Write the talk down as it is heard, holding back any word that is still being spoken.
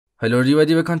Hello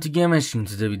everybody, welcome to Game Machine.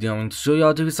 Today video I'm going to show you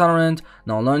how to fix Valorant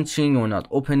not launching or not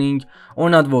opening or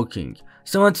not working.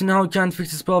 So want to know how you can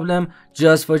fix this problem?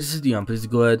 Just watch this video and please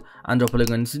go ahead and drop a like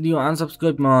on this video and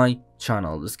subscribe my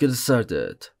channel. Let's get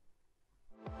started.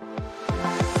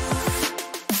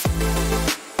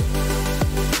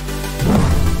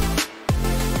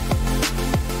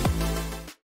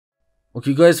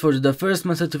 Okay guys, for the first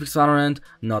method to fix Valorant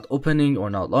not opening or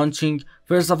not launching,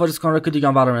 first of all just right click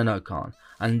on Valorant icon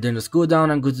and then just go down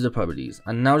and go to the properties,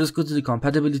 and now just go to the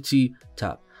compatibility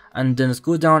tab and then just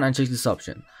go down and check this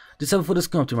option, disable full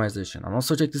screen optimization, and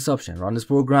also check this option, run this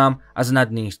program as an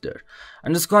administrator,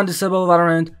 and just go and disable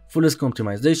Valorant full screen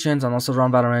optimizations and also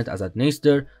run Valorant as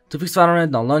administrator to fix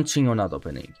Valorant not launching or not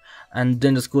opening, and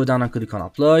then just go down and click on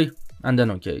apply and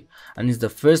then OK. And it's the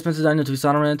first method I know to fix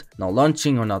Valorant not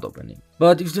launching or not opening.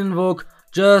 But if it didn't work,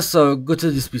 just go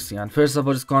to this PC, and first of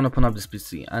all just go and open up this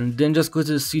PC and then just go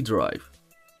to the C drive,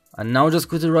 and now just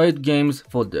go to the Riot Games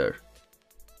folder,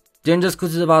 then just go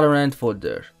to the Valorant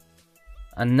folder,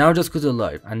 and now just go to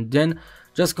live, and then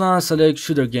just go and select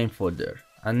shooter game folder,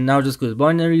 and now just go to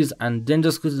binaries and then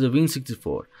just go to the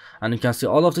Win64, and you can see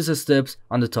all of these steps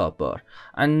on the top bar.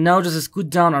 And now just scoot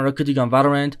down and right click on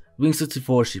Valorant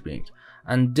Win64 shipping,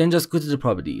 and then just go to the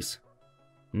properties.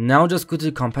 Now just go to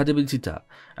the compatibility tab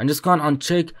and just go and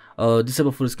uncheck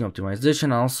disable full screen optimization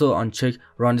and also uncheck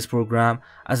run this program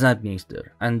as an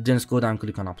administrator, and then just go down and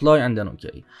click on apply and then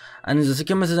OK. And it's the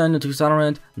second method I know to fix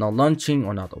Valorant not launching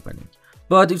or not opening.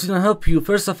 But if it didn't help you,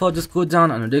 first of all just go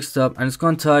down on your desktop and just go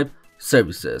and type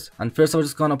services, and first of all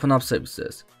just go and open up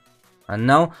services, and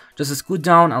now just scoot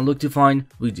down and look to find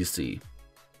VGC.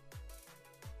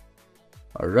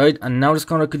 Alright, and now just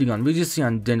go and click on VGC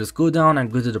and then just go down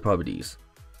and go to the properties,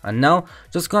 and now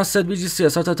just go and set VGC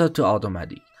as startup to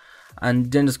automatic,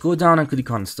 and then just go down and click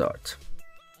on start.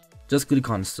 Just click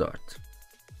on start,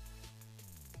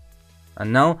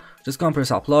 and now just go and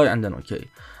press apply and then OK,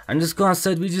 and just go and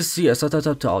set VGC as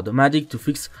startup to automatic to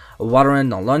fix Valorant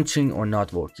not launching or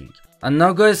not working. And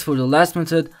now guys, for the last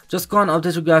method, just go and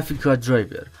update your graphic card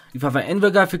driver. If you have an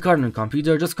NVIDIA graphic card on your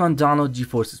computer, just go and download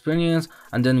GeForce Experience,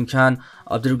 and then you can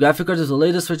update your graphic card to the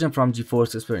latest version from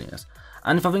GeForce Experience.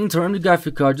 And if you have an internal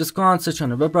graphic card, just go and search on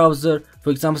your web browser,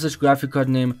 for example search graphic card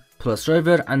name plus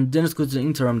driver, and then just go to the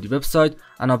AMD website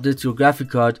and update your graphic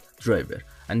card driver.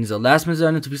 And it's the last method I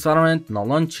know to fix Valorant not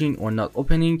launching or not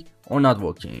opening or not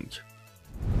working.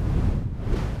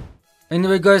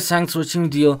 Anyway guys, thanks for watching the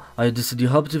video. I hope this video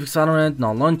helped to fix Valorant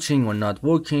not launching or not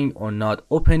working or not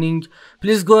opening.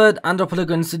 Please go ahead and drop a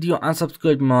like on this video and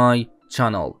subscribe my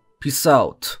channel. Peace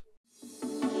out.